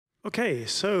Okay,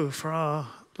 so for our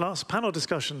last panel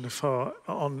discussion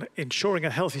on ensuring a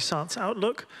healthy science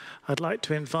outlook, I'd like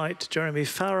to invite Jeremy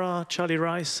Farrar, Charlie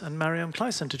Rice, and Mariam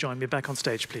Claeson to join me back on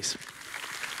stage, please.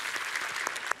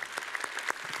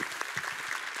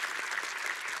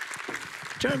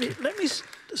 Jeremy, let me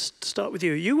start with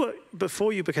you. You were,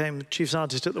 before you became chief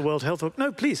scientist at the World Health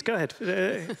Organization. No, please, go ahead.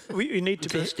 You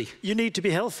need to be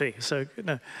healthy, so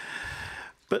no.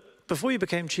 But before you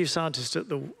became chief scientist at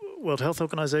the World Health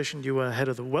Organization, you were head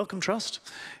of the Wellcome Trust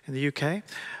in the UK.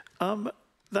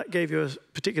 That gave you a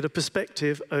particular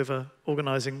perspective over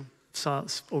organizing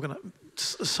science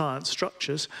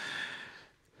structures.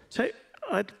 So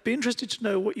I'd be interested to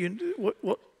know what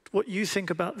you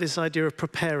think about this idea of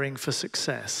preparing for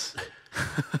success.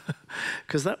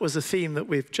 Because that was a theme that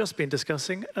we've just been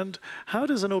discussing. And how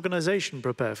does an organization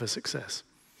prepare for success?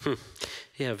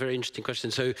 Yeah, very interesting question.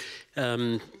 So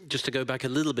just to go back a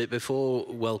little bit before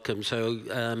Wellcome, so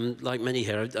like many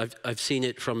here, I've seen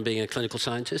it from being a clinical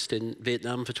scientist in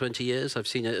Vietnam for 20 years. I've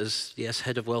seen it as, yes,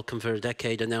 head of Wellcome for a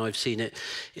decade, and now I've seen it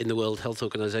in the World Health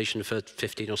Organization for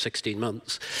 15 or 16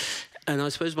 months. And I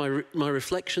suppose my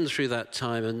reflection through that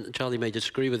time, and Charlie may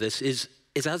disagree with this, is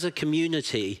as a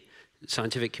community,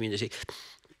 scientific community,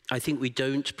 I think we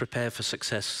don't prepare for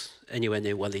success anywhere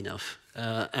near well enough.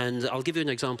 And I'll give you an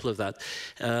example of that.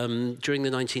 During the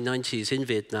 1990s in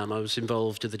Vietnam, I was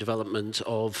involved in the development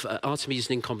of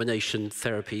artemisinin combination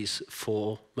therapies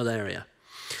for malaria.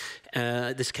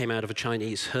 This came out of a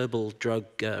Chinese herbal drug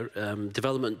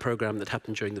development program that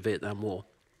happened during the Vietnam War.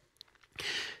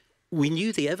 We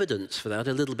knew the evidence for that,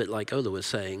 a little bit like Ola was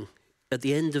saying, at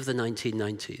the end of the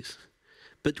 1990s.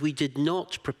 But we did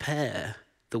not prepare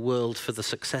the world for the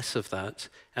success of that.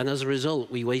 And as a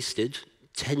result, we wasted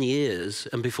 10 years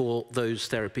and before those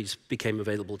therapies became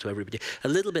available to everybody. A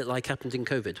little bit like happened in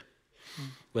COVID,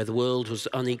 where the world was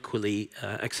unequally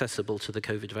accessible to the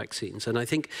COVID vaccines. And I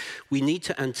think we need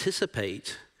to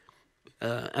anticipate,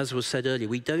 as was said earlier,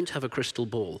 we don't have a crystal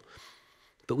ball,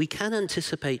 but we can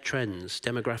anticipate trends,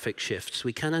 demographic shifts.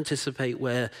 We can anticipate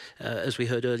where, as we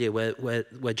heard earlier,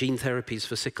 where gene therapies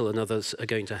for sickle and others are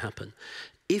going to happen.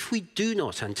 If we do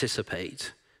not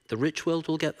anticipate, the rich world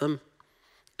will get them,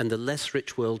 and the less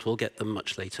rich world will get them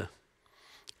much later.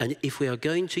 And if we are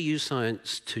going to use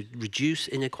science to reduce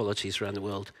inequalities around the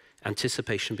world,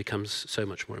 anticipation becomes so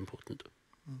much more important.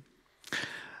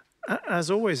 As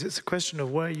always, it's a question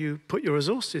of where you put your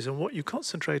resources and what you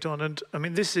concentrate on. And I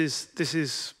mean, this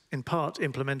is in part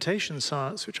implementation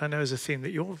science, which I know is a theme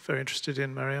that you're very interested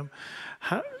in, Mariam.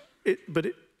 But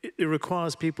it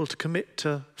requires people to commit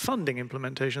to funding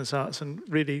implementation science and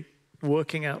really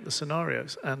working out the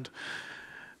scenarios. And do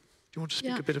you want to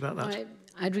speak a bit about that?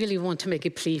 I'd really want to make a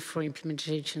plea for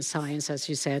implementation science, as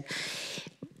you said,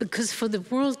 because for the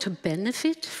world to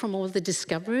benefit from all the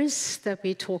discoveries that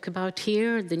we talk about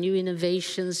here, the new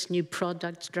innovations, new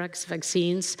products, drugs,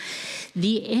 vaccines,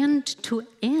 the end to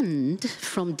end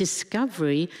from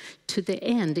discovery to the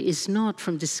end is not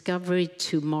from discovery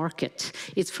to market.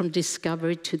 It's from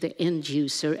discovery to the end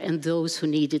user and those who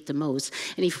need it the most.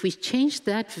 And if we change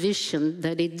that vision,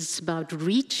 that it's about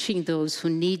reaching those who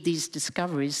need these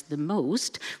discoveries the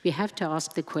most, we have to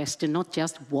ask the question, not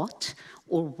just what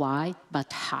or why,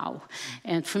 but how.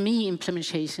 And for me,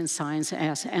 implementation science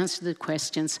answers the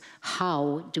questions,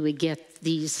 how do we get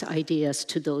these ideas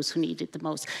to those who need it the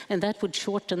most? And that would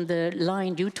shorten the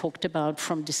line you talked about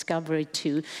from discovery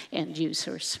to end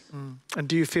users. And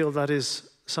do you feel that is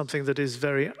something that is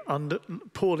very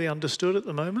poorly understood at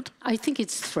the moment? I think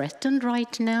it's threatened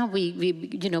right now.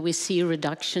 We see a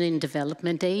reduction in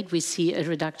development aid. We see a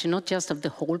reduction not just of the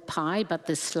whole pie, but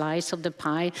the slice of the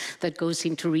pie that goes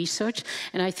into research.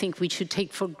 And I think we should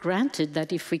take for granted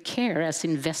that if we care as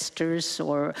investors,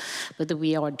 or whether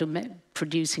we are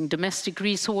producing domestic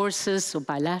resources or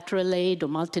bilateral aid or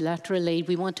multilateral aid,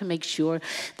 we want to make sure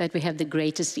that we have the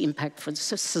greatest impact for the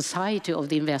society of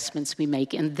the investments we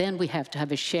make. And then we have to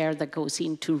have a share that goes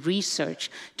into research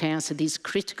to answer these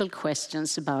critical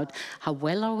questions about how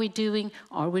well are we doing,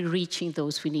 are we reaching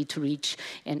those we need to reach?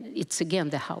 And it's again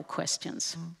the how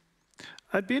questions.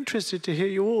 I'd be interested to hear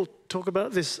you all talk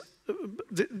about this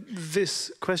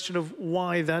question of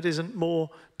why that isn't more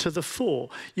to the fore.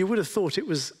 You would have thought it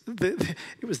was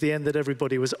the end that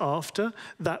everybody was after.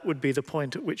 That would be the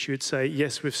point at which you'd say,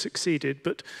 yes, we've succeeded.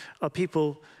 But are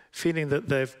people feeling that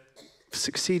they've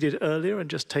succeeded earlier and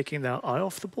just taking their eye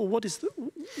off the ball? What's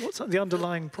the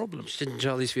underlying problem? Just in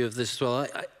Charlie's view of this as well,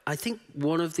 I think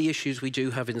one of the issues we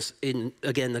do have in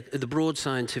again, the broad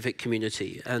scientific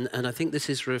community, and I think this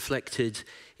is reflected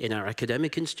in our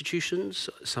academic institutions,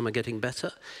 some are getting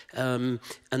better, and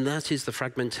that is the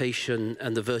fragmentation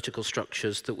and the vertical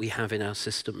structures that we have in our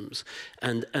systems.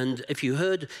 And if you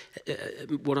heard,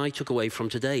 what I took away from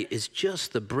today is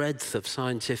just the breadth of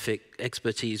scientific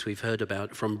expertise we've heard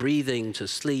about, from breathing to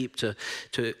sleep to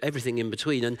everything in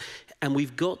between. And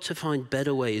we've got to find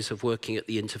better ways of working at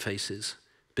the interfaces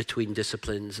between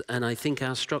disciplines. And I think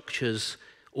our structures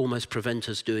almost prevent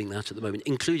us doing that at the moment,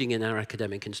 including in our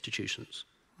academic institutions.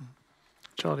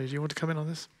 Charlie, do you want to come in on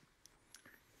this?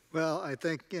 Well, I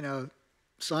think,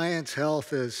 science,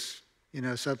 health is,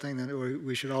 something that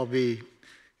we should all be,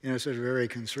 sort of very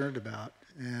concerned about.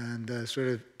 And sort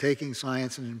of taking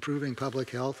science and improving public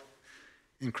health,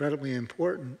 incredibly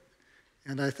important.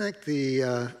 And I think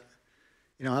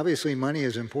obviously money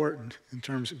is important in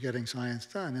terms of getting science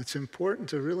done. It's important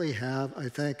to really have, I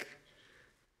think,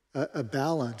 a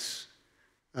balance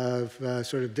of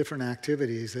sort of different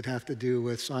activities that have to do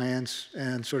with science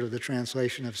and sort of the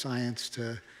translation of science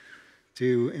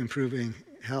to improving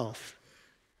health.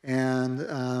 And,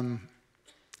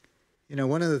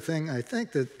 one of the things I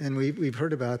think that, and we've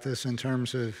heard about this in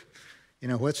terms of,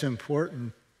 what's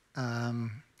important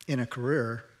in a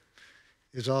career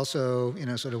is also,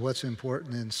 sort of what's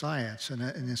important in science.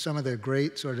 And some of the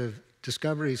great sort of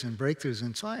discoveries and breakthroughs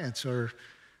in science are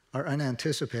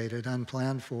unanticipated,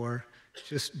 unplanned for,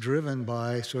 just driven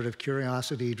by sort of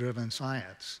curiosity-driven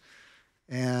science.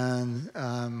 And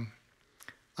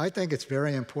I think it's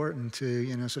very important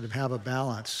to, sort of have a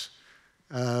balance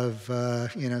of,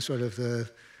 sort of the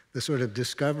sort of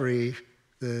discovery,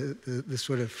 the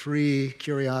sort of free,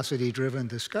 curiosity-driven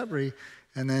discovery,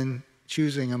 and then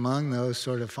choosing among those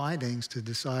sort of findings to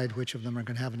decide which of them are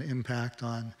going to have an impact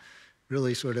on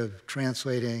really sort of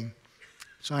translating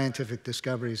scientific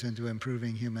discoveries into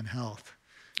improving human health.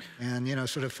 And,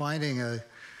 sort of finding a,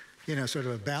 sort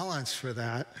of a balance for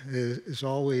that is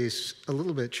always a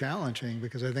little bit challenging,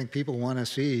 because I think people want to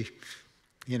see,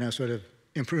 sort of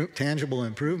tangible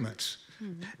improvements,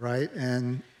 right?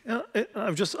 And I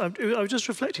was just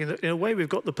reflecting that in a way we've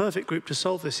got the perfect group to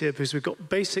solve this here, because we've got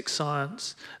basic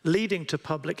science leading to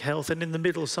public health, and in the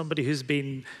middle somebody who's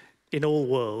been in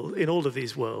all of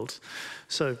these worlds.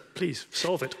 So please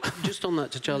solve it. Just on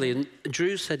that to Charlie, and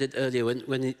Drew said it earlier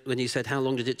when he said, how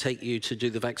long did it take you to do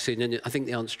the vaccine? And I think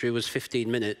the answer, Drew, was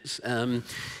 15 minutes.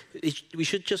 We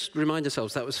should just remind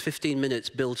ourselves that was 15 minutes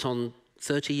built on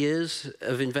 30 years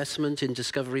of investment in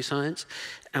discovery science.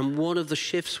 And one of the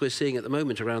shifts we're seeing at the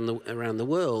moment around the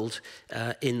world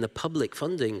in the public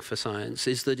funding for science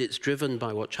is that it's driven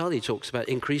by what Charlie talks about,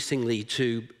 increasingly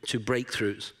to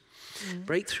breakthroughs.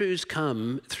 Breakthroughs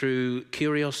come through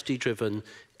curiosity-driven,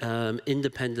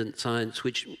 independent science,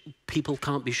 which people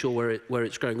can't be sure where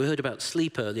it's growing. We heard about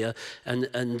sleep earlier, and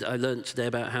I learned today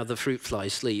about how the fruit fly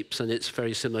sleeps, and it's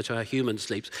very similar to how human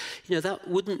sleeps. That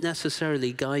wouldn't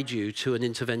necessarily guide you to an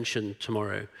intervention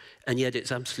tomorrow, and yet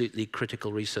it's absolutely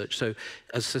critical research. So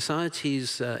as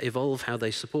societies evolve how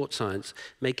they support science,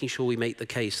 making sure we make the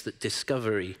case that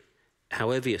discovery,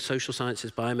 however, social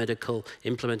sciences, biomedical,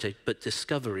 implementation, but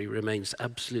discovery remains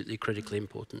absolutely critically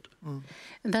important.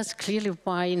 And that's clearly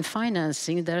why in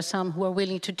financing there are some who are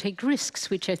willing to take risks,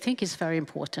 which I think is very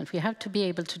important. We have to be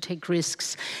able to take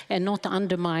risks and not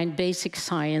undermine basic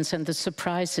science and the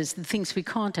surprises, the things we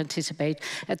can't anticipate.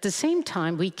 At the same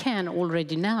time, we can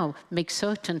already now make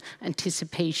certain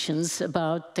anticipations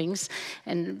about things,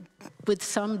 and with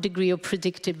some degree of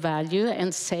predictive value,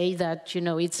 and say that,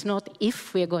 it's not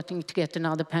if we are going to get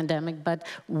another pandemic, but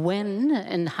when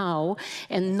and how,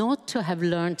 and not to have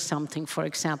learned something, for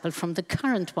example, from the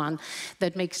current one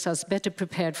that makes us better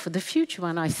prepared for the future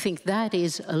one. I think that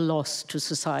is a loss to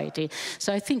society.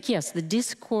 So I think, yes, the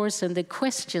discourse and the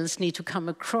questions need to come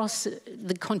across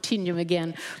the continuum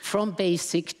again, from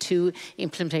basic to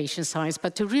implementation science,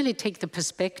 but to really take the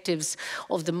perspectives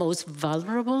of the most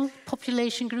vulnerable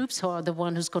population groups, who are the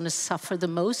one who's going to suffer the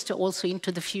most also into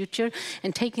the future,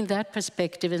 and taking that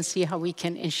perspective and see how we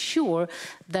can ensure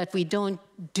that we don't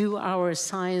do our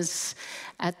science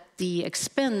at the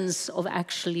expense of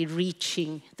actually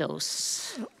reaching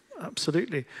those.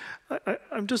 Absolutely.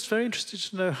 I'm just very interested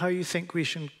to know how you think we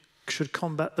should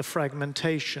combat the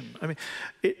fragmentation. I mean,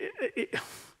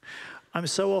 I'm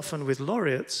so often with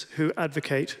laureates who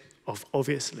advocate,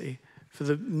 obviously, for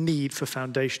the need for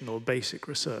foundational basic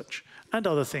research, and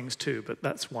other things too, but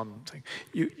that's one thing.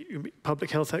 You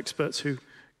public health experts who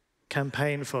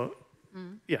campaign for,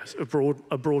 yes,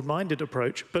 a broad-minded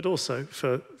approach, but also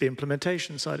for the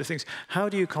implementation side of things. How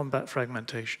do you combat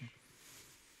fragmentation?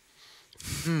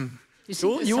 You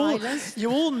see the silence?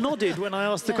 You all nodded when I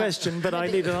asked the question, but I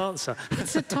need an answer.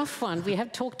 It's a tough one. We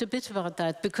have talked a bit about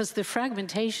that because the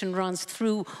fragmentation runs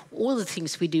through all the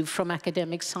things we do, from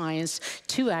academic science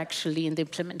to actually in the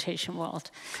implementation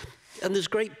world. And there's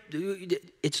great,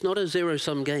 it's not a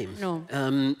zero-sum game. No.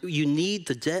 You need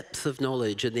the depth of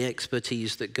knowledge and the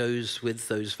expertise that goes with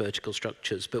those vertical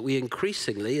structures. But we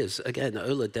increasingly, as again,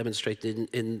 Ola demonstrated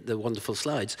in the wonderful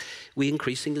slides, we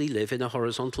increasingly live in a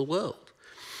horizontal world.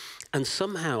 And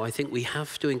somehow I think we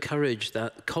have to encourage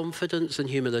that confidence and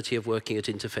humility of working at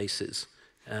interfaces.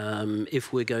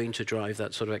 If we're going to drive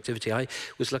that sort of activity. I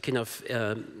was lucky enough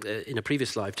in a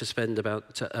previous life to spend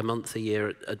about a month a year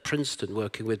at Princeton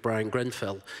working with Brian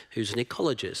Grenfell, who's an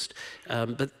ecologist.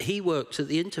 But he worked at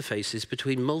the interfaces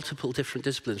between multiple different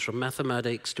disciplines, from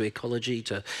mathematics to ecology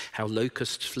to how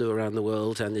locusts flew around the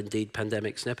world, and indeed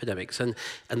pandemics and epidemics. And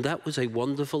that was a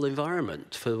wonderful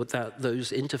environment for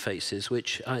those interfaces,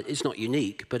 which is not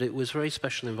unique, but it was a very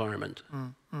special environment.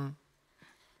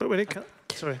 But when it comes...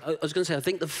 Sorry. I was going to say, I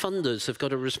think the funders have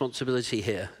got a responsibility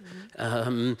here.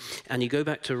 And you go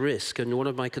back to risk, and one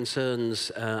of my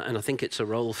concerns, and I think it's a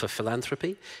role for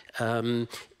philanthropy,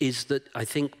 is that I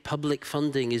think public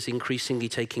funding is increasingly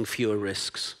taking fewer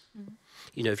risks.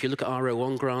 You know, if you look at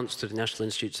RO1 grants to the National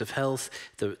Institutes of Health,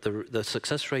 the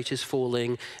success rate is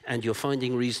falling, and you're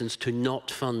finding reasons to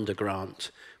not fund a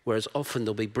grant. Whereas often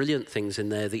there'll be brilliant things in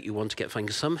there that you want to get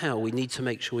funding. Somehow we need to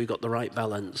make sure we've got the right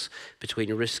balance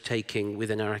between risk-taking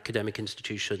within our academic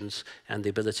institutions and the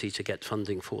ability to get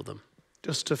funding for them.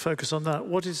 Just to focus on that,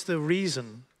 what is the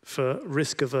reason for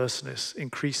risk averseness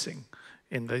increasing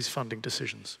in these funding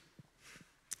decisions?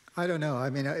 I don't know.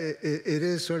 I mean, it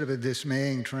is sort of a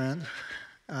dismaying trend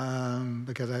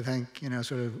because I think, you know,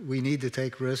 sort of we need to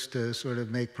take risks to sort of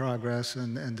make progress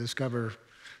and discover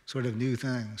sort of new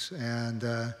things. And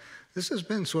this has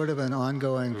been sort of an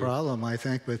ongoing problem, I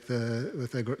think, with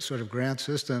the sort of grant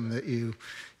system, that you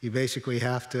basically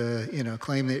have to, you know,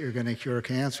 claim that you're going to cure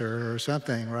cancer or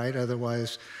something, right?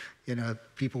 Otherwise, you know,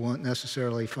 people won't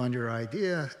necessarily fund your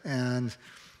idea. And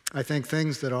I think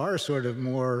things that are sort of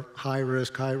more high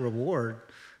risk, high reward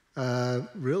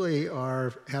really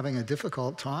are having a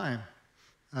difficult time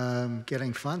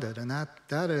getting funded. And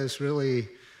that is really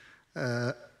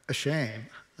a shame.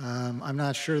 I'm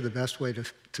not sure the best way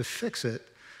to fix it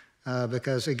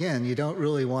because, again, you don't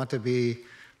really want to be,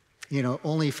 you know,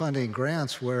 only funding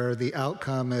grants where the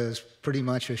outcome is pretty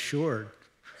much assured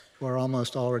or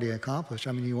almost already accomplished.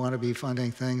 I mean, you want to be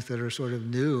funding things that are sort of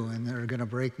new and that are going to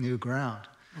break new ground.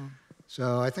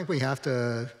 So I think we have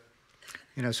to,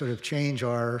 you know, sort of change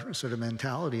our sort of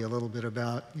mentality a little bit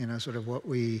about, you know, sort of what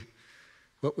we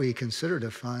consider to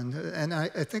fund. And I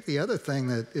think the other thing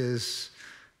that is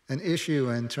an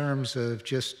issue in terms of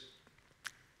just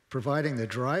providing the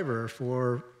driver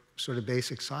for sort of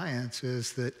basic science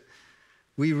is that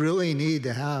we really need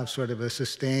to have sort of a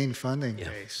sustained funding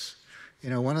base. You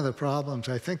know, one of the problems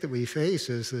I think that we face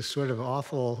is this sort of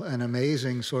awful and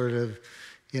amazing sort of,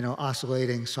 you know,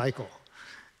 oscillating cycle.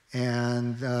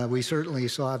 And we certainly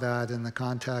saw that in the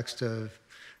context of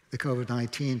the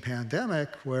COVID-19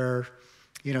 pandemic, where,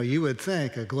 you know, you would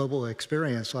think a global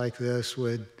experience like this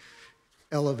would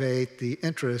elevate the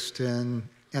interest in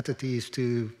entities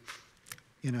to,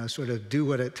 you know, sort of do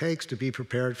what it takes to be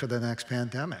prepared for the next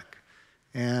pandemic.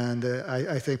 And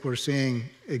I think we're seeing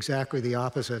exactly the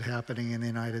opposite happening in the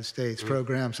United States.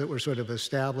 Programs that were sort of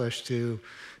established to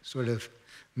sort of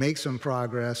make some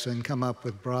progress and come up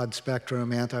with broad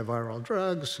spectrum antiviral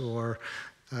drugs or,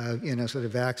 you know, sort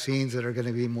of vaccines that are going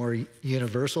to be more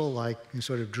universal, like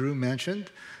sort of Drew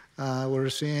mentioned. We're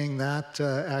seeing that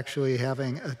actually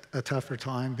having a tougher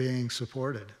time being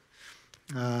supported.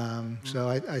 So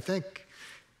I think,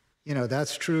 you know,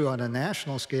 that's true on a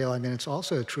national scale. I mean, it's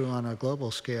also true on a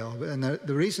global scale. And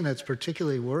the reason it's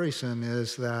particularly worrisome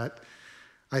is that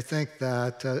I think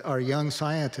that our young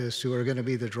scientists who are going to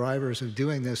be the drivers of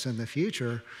doing this in the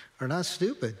future are not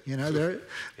stupid. You know,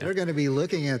 they're going to be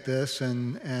looking at this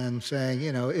and saying,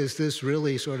 you know, is this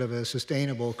really sort of a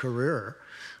sustainable career?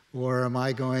 Or am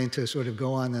I going to sort of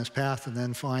go on this path and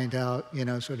then find out, you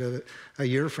know, sort of a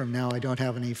year from now I don't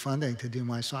have any funding to do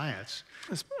my science?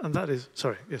 And that is,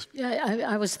 sorry, yes. Yeah,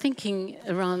 I was thinking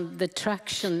around the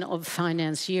traction of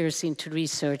financiers into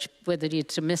research, whether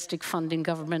it's domestic funding,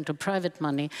 government or private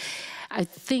money. I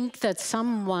think that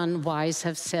someone wise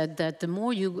have said that the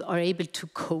more you are able to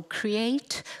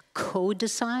co-create,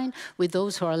 co-design with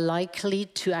those who are likely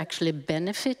to actually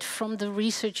benefit from the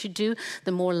research you do,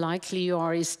 the more likely you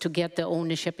are is to get the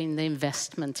ownership in the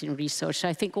investment in research.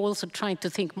 I think also trying to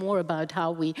think more about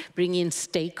how we bring in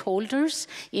stakeholders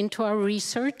into our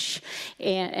research.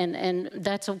 And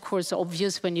that's of course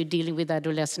obvious when you're dealing with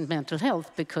adolescent mental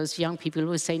health, because young people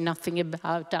will say nothing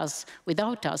about us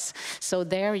without us. So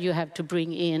there you have to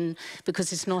bring in,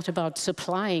 because it's not about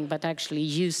supplying, but actually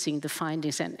using the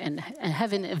findings and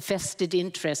having a vested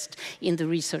interest in the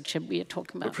research that we are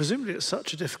talking about. But presumably it's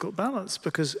such a difficult balance,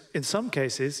 because in some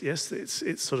cases, yes,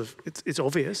 it's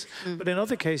obvious, but in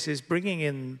other cases, bringing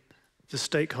in the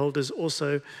stakeholders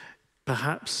also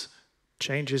perhaps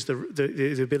changes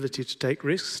the ability to take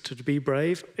risks, to be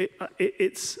brave.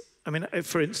 I mean,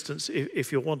 for instance,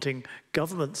 if you're wanting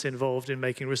governments involved in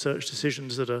making research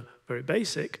decisions that are very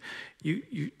basic,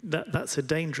 that's a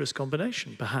dangerous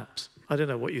combination, perhaps. I don't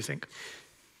know what you think.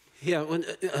 Yeah,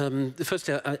 the first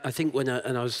day, I think when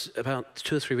I was about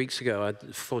 2 or 3 weeks ago, I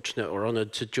was fortunate or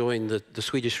honoured to join the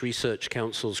Swedish Research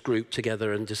Council's group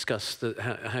together and discuss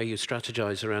how you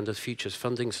strategize around a future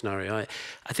funding scenario.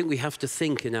 I think we have to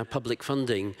think in our public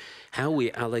funding how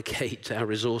we allocate our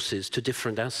resources to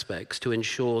different aspects to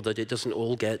ensure that it doesn't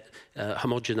all get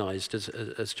homogenized,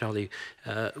 as Charlie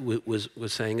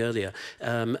was saying earlier.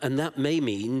 And that may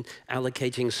mean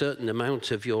allocating a certain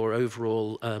amount of your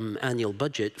overall annual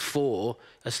budget for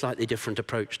a slightly different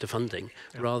approach to funding,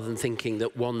 rather than thinking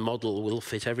that one model will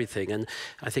fit everything. And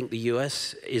I think the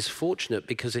US is fortunate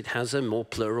because it has a more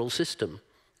plural system.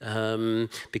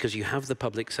 Because you have the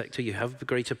public sector, you have the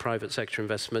greater private sector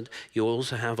investment, you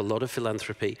also have a lot of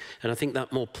philanthropy. And I think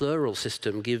that more plural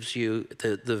system gives you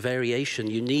the variation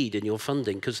you need in your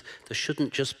funding, because there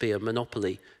shouldn't just be a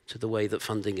monopoly to the way that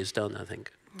funding is done, I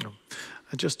think.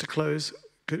 And just to close,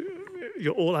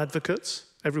 you're all advocates.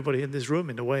 Everybody in this room,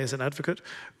 in a way, is an advocate.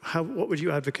 What would you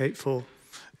advocate for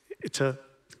to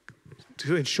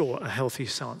ensure a healthy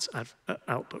science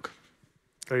outlook?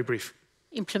 Very brief.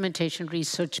 Implementation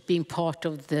research being part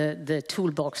of the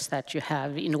toolbox that you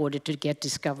have in order to get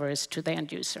discoveries to the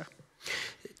end user.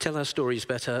 Tell our stories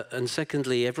better. And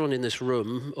secondly, everyone in this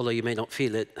room, although you may not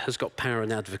feel it, has got power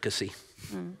and advocacy.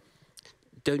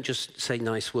 Don't just say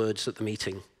nice words at the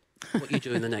meeting. What you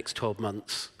do in the next 12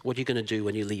 months, what are you going to do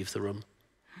when you leave the room?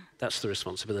 That's the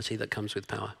responsibility that comes with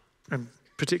power. And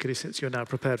particularly since you're now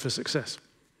prepared for success.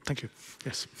 Thank you.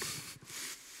 Yes.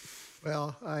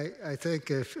 Well, I think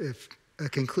if a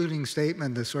concluding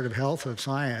statement, the sort of health of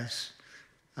science,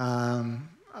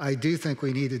 I do think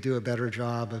we need to do a better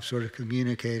job of sort of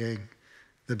communicating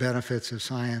the benefits of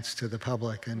science to the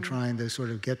public and trying to sort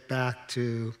of get back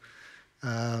to,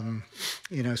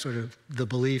 sort of the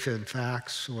belief in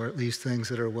facts, or at least things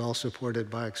that are well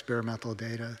supported by experimental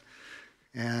data.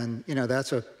 And,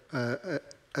 that's a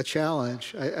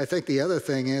challenge. I think the other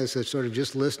thing is that sort of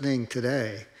just listening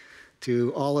today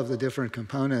to all of the different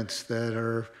components that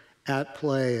are at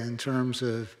play in terms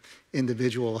of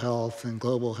individual health and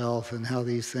global health and how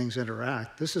these things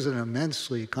interact. This is an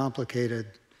immensely complicated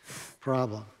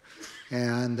problem.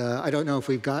 And I don't know if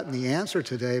we've gotten the answer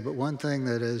today, but one thing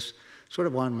that is sort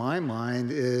of on my mind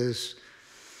is,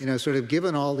 sort of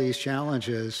given all these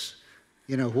challenges,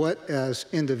 what as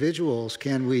individuals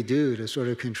can we do to sort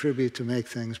of contribute to make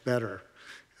things better?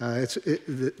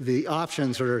 The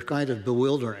options are kind of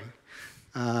bewildering.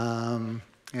 But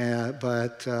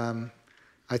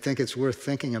I think it's worth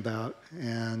thinking about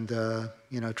and,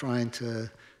 trying to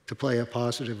play a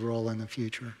positive role in the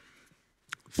future.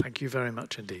 Thank you very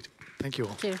much indeed. Thank you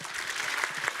all. Thank you.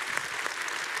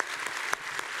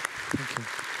 Thank you.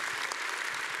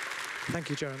 Thank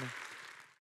you, Jeremy.